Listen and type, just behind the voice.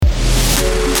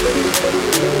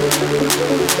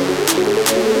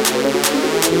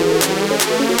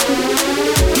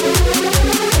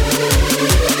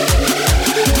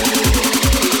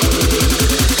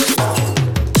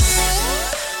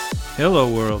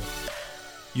Hello world,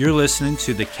 you're listening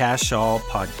to the Cash All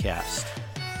podcast.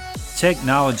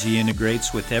 Technology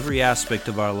integrates with every aspect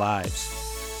of our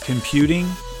lives. Computing,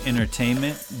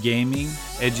 entertainment, gaming,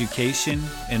 education,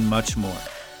 and much more.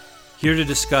 Here to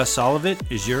discuss all of it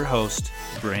is your host,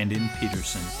 Brandon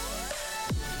Peterson.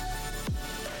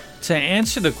 To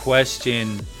answer the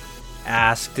question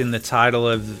asked in the title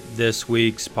of this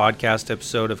week's podcast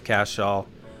episode of Cash All,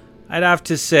 I'd have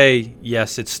to say,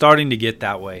 yes, it's starting to get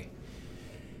that way.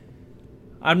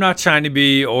 I'm not trying to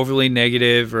be overly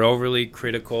negative or overly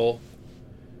critical,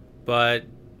 but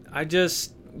I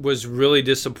just was really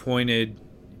disappointed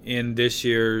in this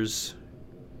year's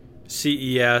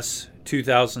CES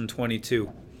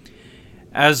 2022.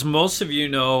 As most of you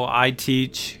know, I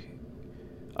teach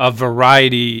a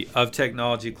variety of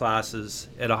technology classes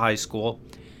at a high school,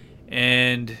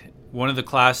 and one of the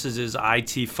classes is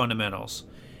IT fundamentals.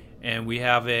 And we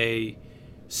have a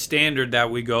standard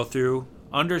that we go through,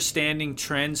 understanding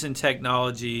trends in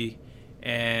technology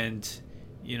and,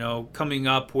 coming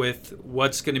up with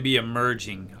what's going to be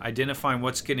emerging, identifying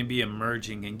what's going to be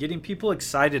emerging and getting people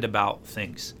excited about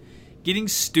things. Getting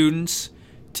students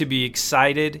to be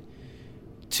excited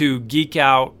to geek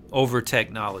out over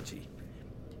technology.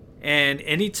 And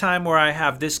anytime where I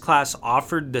have this class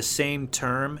offered the same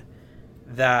term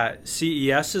that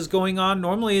CES is going on,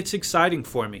 normally it's exciting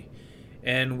for me.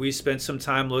 And we spent some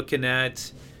time looking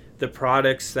at the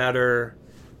products that are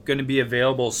going to be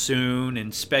available soon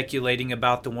and speculating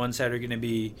about the ones that are going to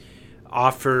be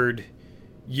offered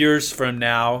years from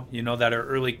now, that are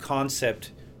early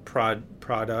concept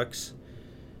products.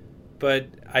 But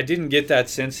I didn't get that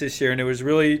sense this year, and it was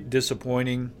really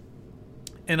disappointing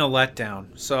and a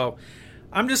letdown. So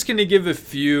I'm just going to give a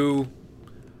few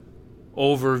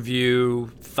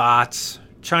overview thoughts,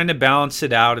 trying to balance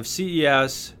it out of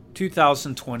CES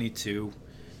 2022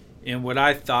 in what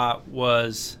I thought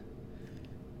was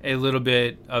a little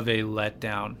bit of a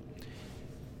letdown.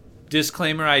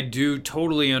 Disclaimer, I do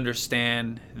totally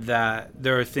understand that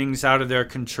there are things out of their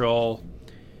control,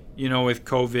 with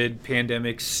COVID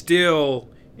pandemic still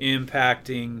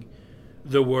impacting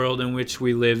the world in which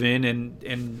we live in,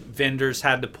 and vendors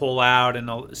had to pull out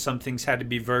and some things had to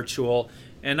be virtual,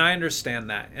 and I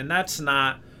understand that. And that's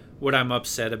not what I'm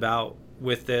upset about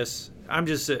with this.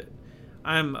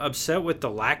 I'm upset with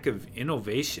the lack of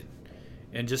innovation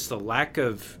and just the lack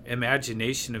of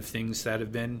imagination of things that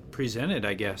have been presented,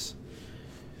 I guess.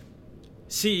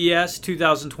 CES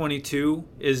 2022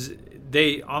 is,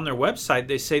 on their website,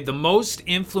 they say the most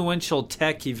influential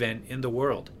tech event in the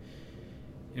world.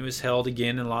 It was held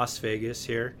again in Las Vegas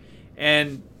here.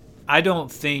 And I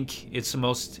don't think it's the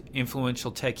most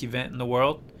influential tech event in the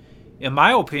world. In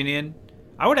my opinion,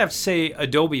 I would have to say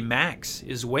Adobe Max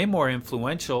is way more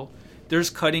influential. There's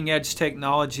cutting edge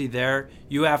technology there.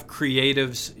 You have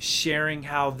creatives sharing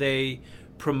how they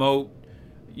promote,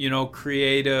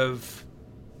 creative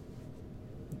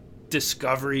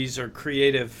discoveries or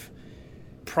creative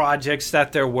projects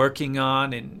that they're working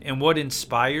on, and what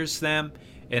inspires them,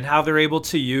 and how they're able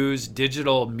to use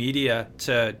digital media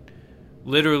to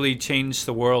literally change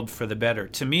the world for the better.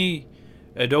 To me,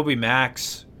 Adobe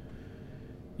Max,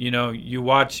 you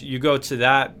go to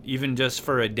that even just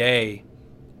for a day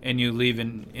and you leave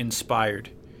inspired.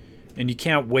 And you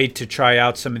can't wait to try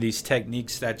out some of these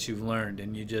techniques that you've learned,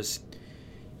 and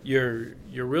you're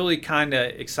really kind of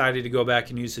excited to go back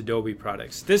and use Adobe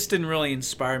products. This didn't really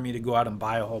inspire me to go out and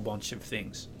buy a whole bunch of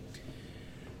things.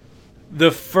 The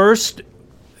first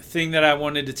thing that I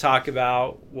wanted to talk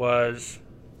about was,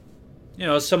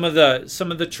 some of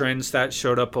the trends that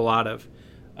showed up a lot of.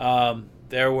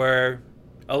 There were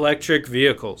electric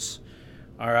vehicles.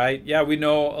 All right. Yeah, we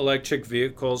know electric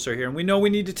vehicles are here, and we know we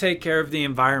need to take care of the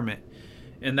environment,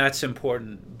 and that's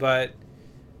important. But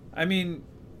when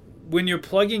you're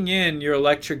plugging in your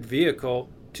electric vehicle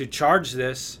to charge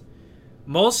this,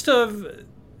 most of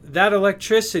that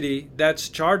electricity that's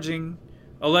charging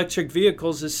electric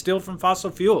vehicles is still from fossil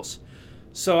fuels.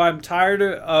 So I'm tired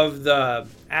of the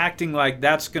acting like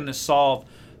that's going to solve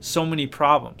so many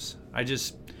problems.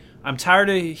 I'm tired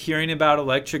of hearing about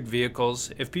electric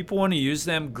vehicles. If people want to use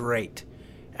them, great.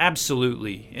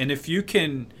 Absolutely. And if you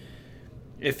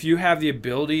have the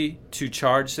ability to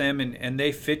charge them and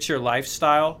they fit your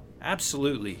lifestyle,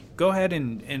 absolutely. Go ahead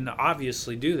and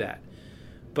obviously do that.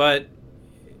 But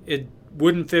it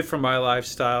wouldn't fit for my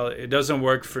lifestyle. It doesn't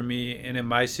work for me and in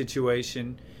my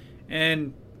situation.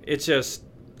 And it's just,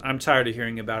 I'm tired of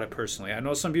hearing about it personally. I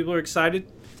know some people are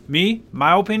excited. Me,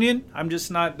 my opinion, I'm just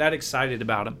not that excited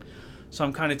about them. So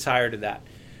I'm kind of tired of that.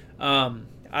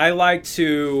 I like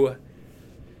to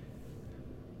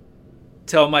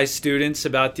tell my students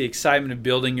about the excitement of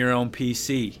building your own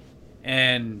PC.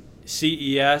 And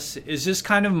CES is just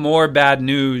kind of more bad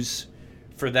news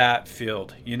for that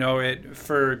field.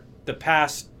 For the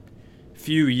past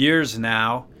few years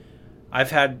now,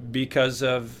 I've had, because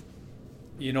of,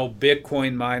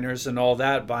 Bitcoin miners and all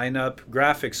that buying up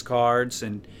graphics cards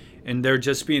and there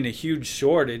just being a huge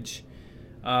shortage.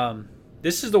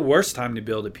 This is the worst time to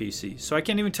build a PC. So I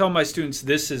can't even tell my students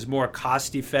this is more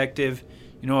cost effective.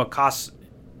 It costs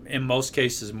in most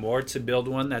cases more to build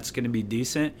one that's going to be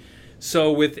decent.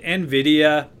 So with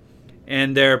NVIDIA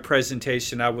and their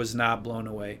presentation, I was not blown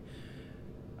away.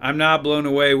 I'm not blown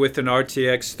away with an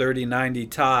RTX 3090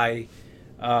 Ti.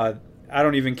 I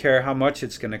don't even care how much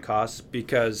it's going to cost,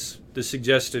 because the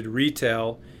suggested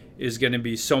retail is going to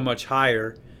be so much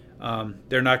higher.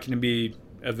 They're not going to be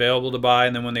available to buy,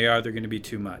 and then when they are, they're going to be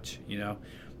too much. The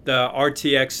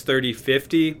RTX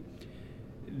 3050,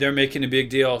 they're making a big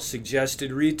deal.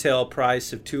 Suggested retail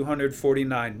price of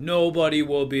 $249. Nobody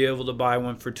will be able to buy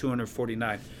one for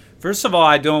 $249. First of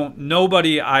all,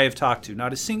 nobody I have talked to,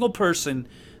 not a single person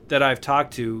that I've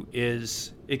talked to,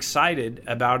 is excited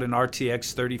about an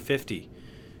RTX 3050.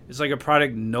 It's like a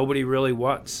product nobody really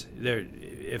wants.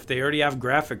 If they already have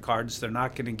graphic cards, they're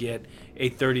not going to get a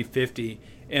 3050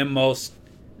 in most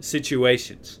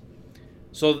situations.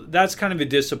 So that's kind of a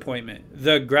disappointment.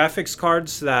 The graphics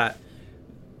cards that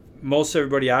most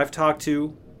everybody I've talked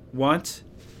to want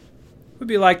would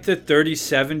be like the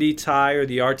 3070 Ti or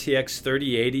the RTX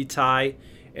 3080 Ti.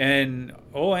 And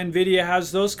NVIDIA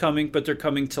has those coming, but they're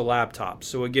coming to laptops.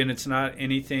 So again, it's not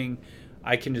anything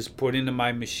I can just put into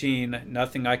my machine,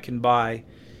 nothing I can buy.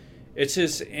 It's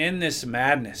just in this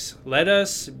madness. Let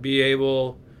us be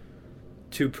able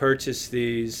to purchase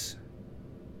these,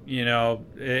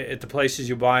 at the places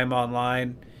you buy them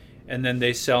online, and then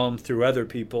they sell them through other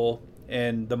people.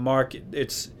 And the market,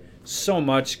 it's so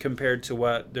much compared to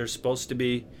what they're supposed to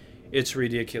be. It's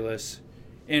ridiculous,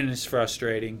 and it's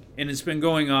frustrating. And it's been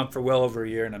going on for well over a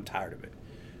year, and I'm tired of it.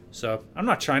 So I'm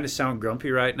not trying to sound grumpy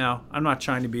right now. I'm not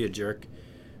trying to be a jerk.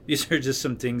 These are just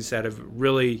some things that have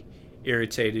really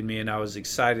irritated me, and I was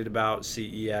excited about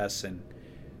CES and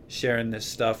sharing this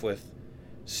stuff with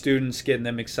students, getting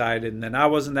them excited, and then I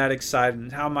wasn't that excited.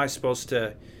 And how am I supposed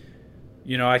to,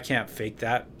 I can't fake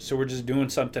that. So we're just doing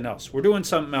something else. We're doing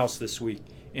something else this week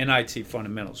in IT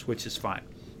fundamentals, which is fine.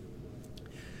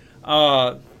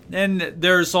 And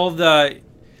there's all the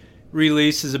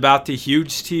releases about the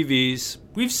huge TVs.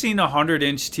 We've seen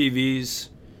 100-inch TVs,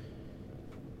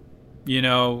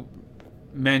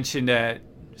 mentioned at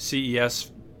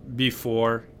CES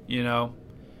before.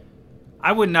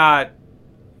 I would not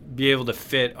be able to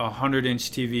fit a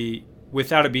 100-inch TV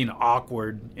without it being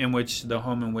awkward in the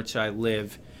home in which I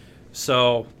live.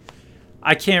 So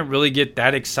I can't really get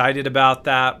that excited about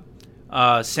that.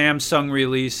 Samsung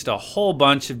released a whole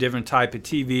bunch of different type of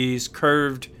TVs,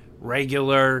 curved,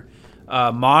 regular,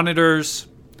 monitors.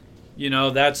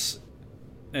 That's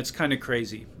kind of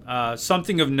crazy.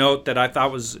 Something of note that I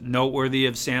thought was noteworthy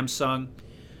of Samsung,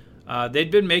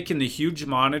 they'd been making the huge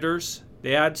monitors.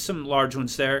 They had some large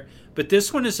ones there, but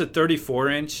this one is a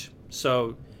 34-inch,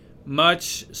 so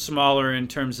much smaller in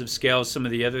terms of scale as some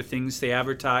of the other things they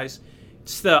advertise.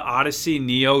 It's the Odyssey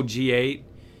Neo G8.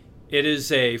 It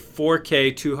is a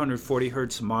 4K 240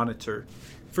 hertz monitor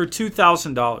for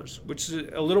 $2,000, which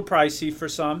is a little pricey for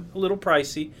some,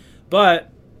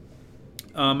 but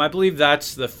I believe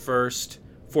that's the first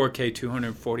 4K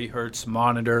 240 hertz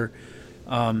monitor,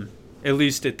 at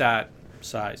least at that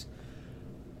size.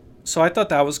 So I thought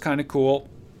that was kind of cool.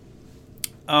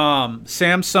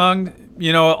 Samsung,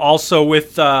 also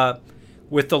with the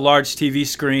large TV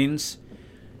screens,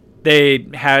 they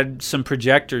had some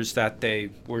projectors that they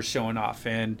were showing off,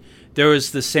 and there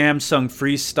was the Samsung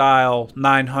Freestyle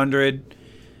 900.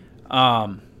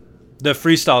 The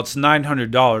Freestyle, it's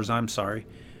 $900. I'm sorry,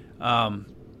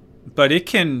 but it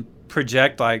can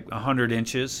project like 100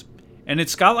 inches, and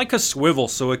it's got like a swivel,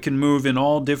 so it can move in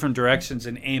all different directions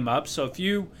and aim up. So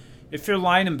if you're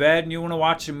lying in bed and you want to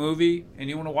watch a movie and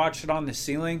you want to watch it on the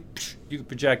ceiling, you can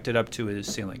project it up to the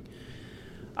ceiling.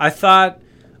 I thought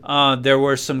there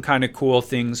were some kind of cool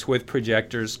things with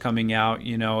projectors coming out,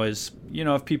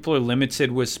 if people are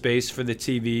limited with space for the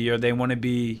TV, or they want to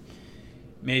be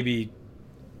maybe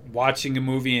watching a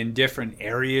movie in different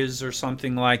areas or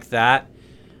something like that.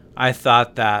 I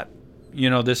thought that,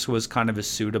 this was kind of a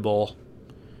suitable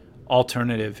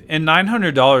alternative. And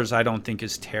 $900 I don't think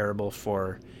is terrible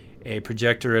for a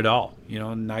projector at all.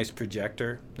 Nice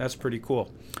projector. That's pretty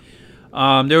cool.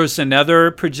 There was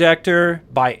another projector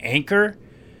by Anker.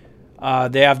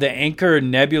 They have the Anker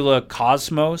Nebula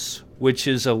Cosmos, which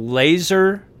is a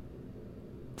laser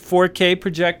 4K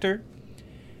projector,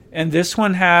 and this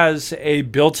one has a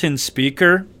built-in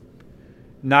speaker.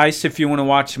 Nice if you want to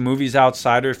watch movies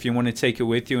outside, or if you want to take it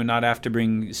with you and not have to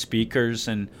bring speakers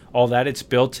and all that. It's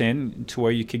built in to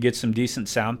where you could get some decent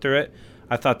sound through it.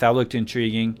 I thought that looked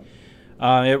intriguing.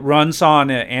 It runs on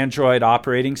an Android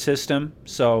operating system,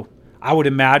 so I would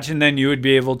imagine then you would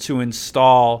be able to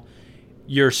install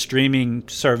your streaming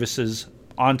services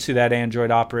onto that Android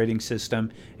operating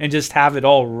system and just have it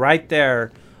all right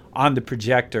there on the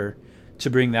projector to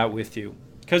bring that with you.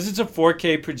 Because it's a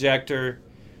 4K projector,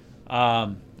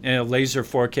 and a laser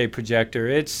 4K projector,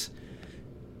 it's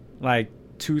like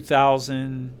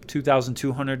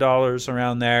 $2,200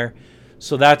 around there.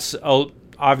 So that's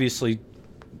obviously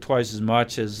twice as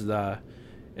much as the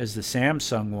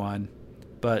Samsung one,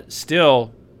 but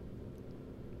still,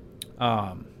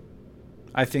 I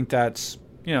think that's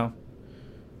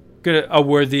good, a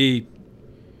worthy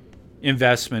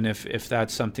investment if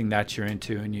that's something that you're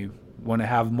into and you want to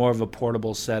have more of a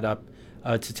portable setup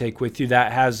to take with you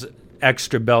that has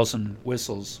extra bells and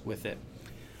whistles with it.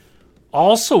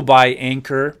 Also by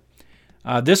Anker,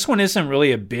 this one isn't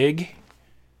really a big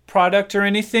product or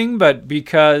anything, but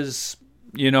because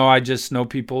I just know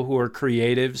people who are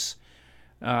creatives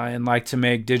and like to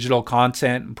make digital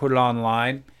content and put it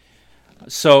online.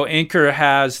 So Anker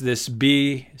has this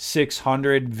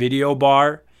B600 video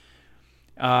bar,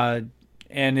 and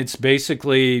it's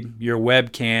basically your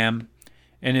webcam,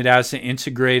 and it has an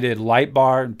integrated light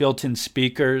bar, built-in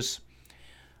speakers.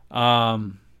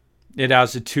 It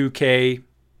has a 2K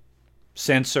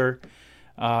sensor,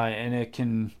 and it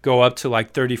can go up to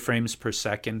like 30 frames per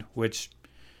second, which,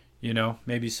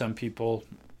 maybe some people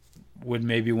would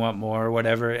maybe want more or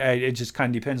whatever. It just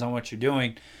kind of depends on what you're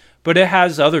doing. But it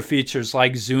has other features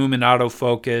like zoom and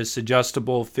autofocus,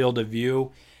 adjustable field of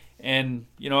view. And,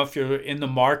 if you're in the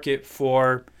market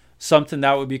for something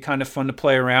that would be kind of fun to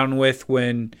play around with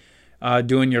when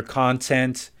doing your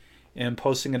content and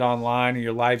posting it online or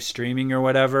your live streaming or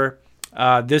whatever,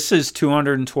 this is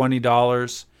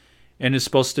 $220 and is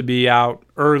supposed to be out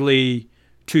early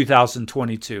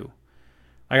 2022.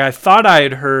 Like, I thought I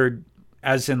had heard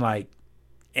as in like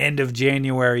end of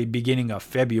January, beginning of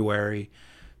February.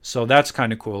 So that's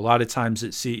kind of cool. A lot of times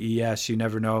at CES, you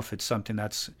never know if it's something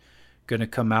that's going to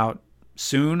come out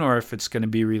soon or if it's going to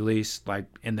be released like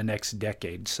in the next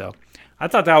decade. So I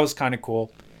thought that was kind of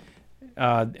cool.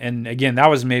 And again, that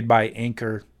was made by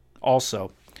Anker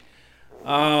also.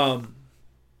 I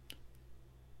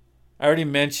already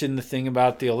mentioned the thing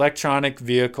about the electronic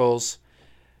vehicles,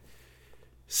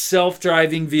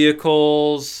 self-driving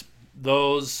vehicles.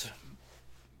 Those,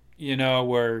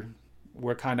 were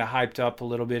kind of hyped up a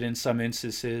little bit in some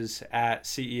instances at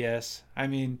CES. I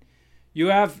mean, you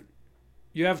have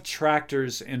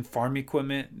tractors and farm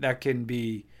equipment that can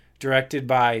be directed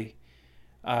by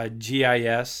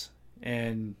GIS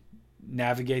and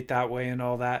navigate that way and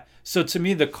all that. So to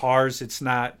me, the cars, it's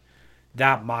not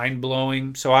that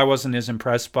mind-blowing. So I wasn't as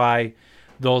impressed by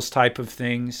those type of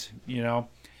things,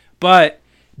 But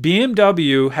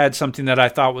BMW had something that I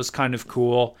thought was kind of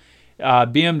cool.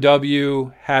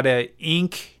 BMW had an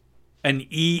e-ink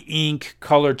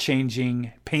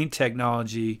color-changing paint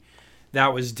technology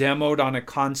that was demoed on a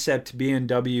concept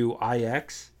BMW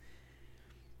iX.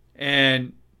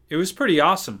 And it was pretty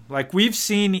awesome. Like, we've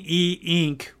seen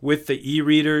e-ink with the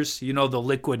e-readers, the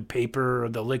liquid paper or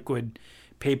the liquid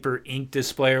paper ink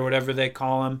display or whatever they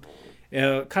call them.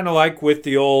 Kind of like with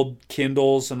the old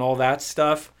Kindles and all that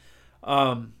stuff.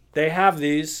 They have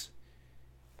these,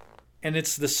 and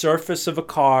it's the surface of a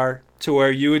car to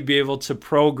where you would be able to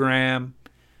program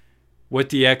what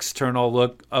the external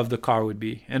look of the car would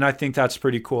be. And I think that's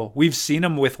pretty cool. We've seen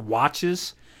them with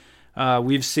watches.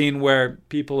 We've seen where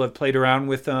people have played around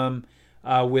with them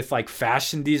with like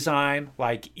fashion design,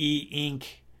 like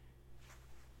e-ink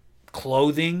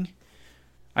clothing.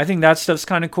 I think that stuff's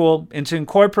kind of cool. And to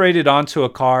incorporate it onto a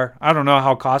car, I don't know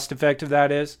how cost effective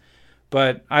that is,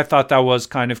 but I thought that was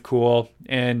kind of cool.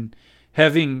 And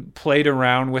having played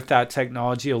around with that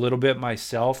technology a little bit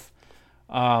myself,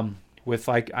 with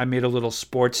I made a little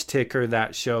sports ticker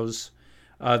that shows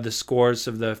the scores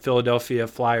of the Philadelphia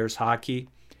Flyers hockey.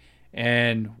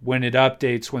 And when it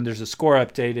updates, when there's a score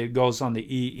update, it goes on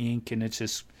the e-ink, and it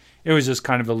was just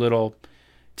kind of a little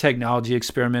technology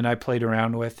experiment I played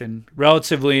around with, and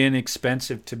relatively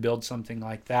inexpensive to build something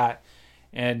like that.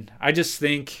 And I just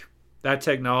think that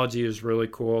technology is really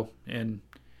cool, and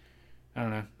I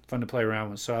don't know, fun to play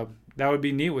around with. So that would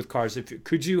be neat with cars.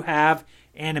 Could you have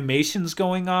animations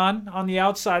going on the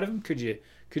outside of them? Could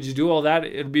you do all that?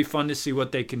 It'd be fun to see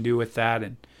what they can do with that,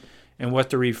 and what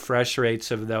the refresh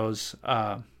rates of those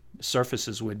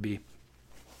surfaces would be.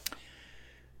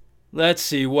 Let's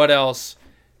see, what else?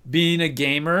 Being a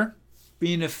gamer,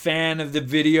 being a fan of the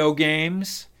video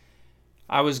games,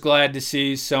 I was glad to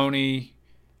see Sony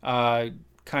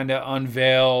kind of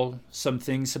unveil some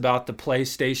things about the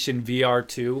PlayStation VR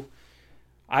 2.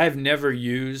 I have never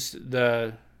used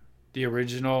the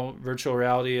original virtual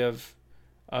reality of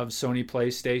Sony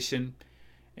PlayStation.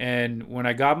 And when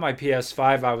I got my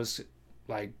PS5, I was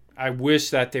like, I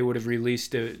wish that they would have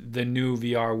released the new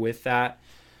VR with that.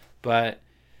 But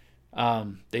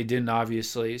they didn't,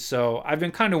 obviously. So I've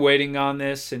been kind of waiting on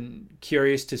this and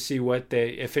curious to see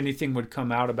if anything would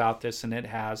come out about this, and it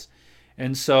has.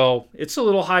 And so it's a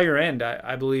little higher end.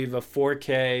 I believe a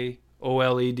 4K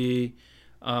OLED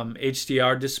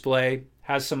HDR display,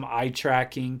 has some eye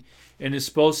tracking, and is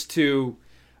supposed to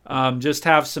just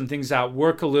have some things that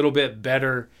work a little bit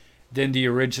better than the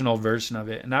original version of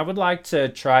it. And I would like to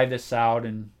try this out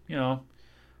and,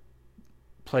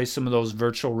 play some of those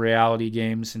virtual reality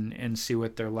games and see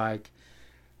what they're like.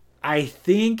 I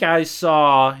think I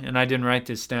saw, and I didn't write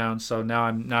this down, so now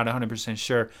I'm not 100%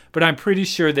 sure, but I'm pretty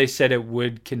sure they said it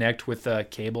would connect with a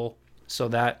cable. So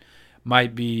that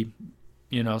might be,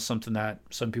 something that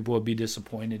some people would be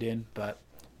disappointed in. But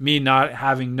me not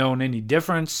having known any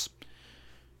difference,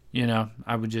 I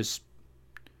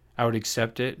would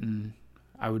accept it, and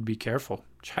I would be careful.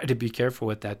 Try to be careful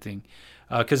with that thing.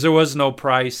 Because there was no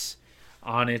price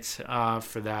on it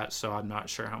for that, so I'm not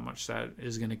sure how much that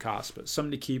is going to cost, but something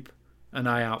to keep an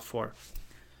eye out for.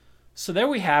 So there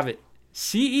we have it.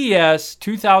 CES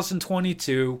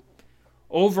 2022.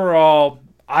 Overall,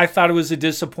 I thought it was a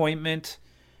disappointment.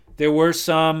 There were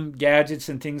some gadgets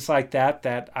and things like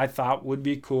that I thought would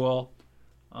be cool.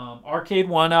 Arcade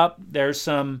 1-Up, there's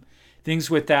some things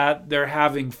with that. They're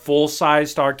having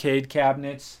full-sized arcade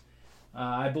cabinets.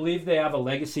 I believe they have a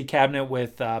legacy cabinet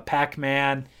with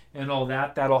Pac-Man and all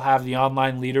that. That'll have the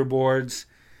online leaderboards.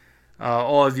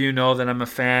 All of you know that I'm a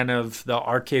fan of the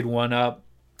Arcade 1-Up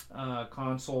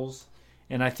consoles,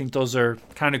 and I think those are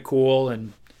kind of cool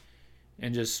and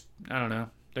just, I don't know,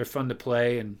 they're fun to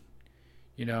play and,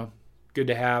 good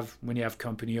to have when you have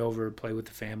company over, play with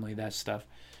the family, that stuff.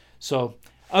 So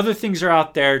other things are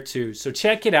out there too. So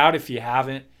check it out if you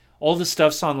haven't. All the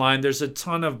stuff's online. There's a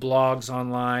ton of blogs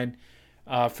online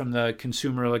from the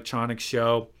Consumer Electronics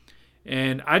Show.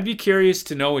 And I'd be curious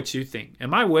to know what you think.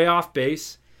 Am I way off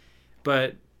base?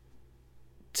 But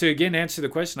to again answer the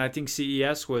question, I think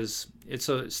CES it's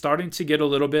starting to get a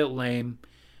little bit lame.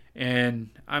 And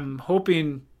I'm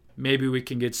hoping maybe we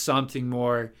can get something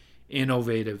more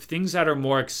innovative, things that are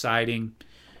more exciting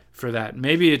for that.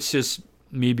 Maybe it's just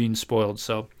me being spoiled.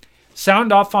 So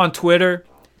sound off on Twitter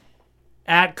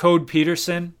at Code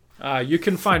Peterson. You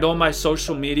can find all my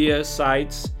social media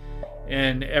sites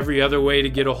and every other way to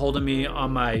get a hold of me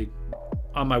on my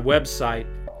website,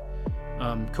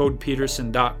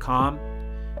 codepeterson.com.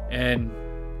 And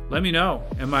let me know,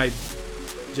 am I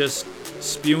just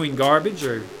spewing garbage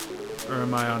or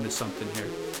am I onto something here?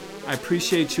 I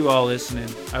appreciate you all listening.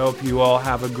 I hope you all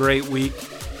have a great week,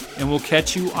 and we'll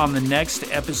catch you on the next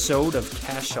episode of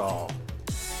Cash All.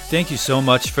 Thank you so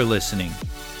much for listening.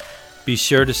 Be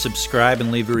sure to subscribe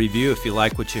and leave a review if you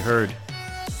like what you heard.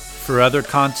 For other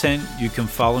content, you can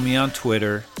follow me on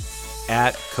Twitter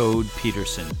at Code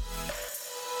Peterson.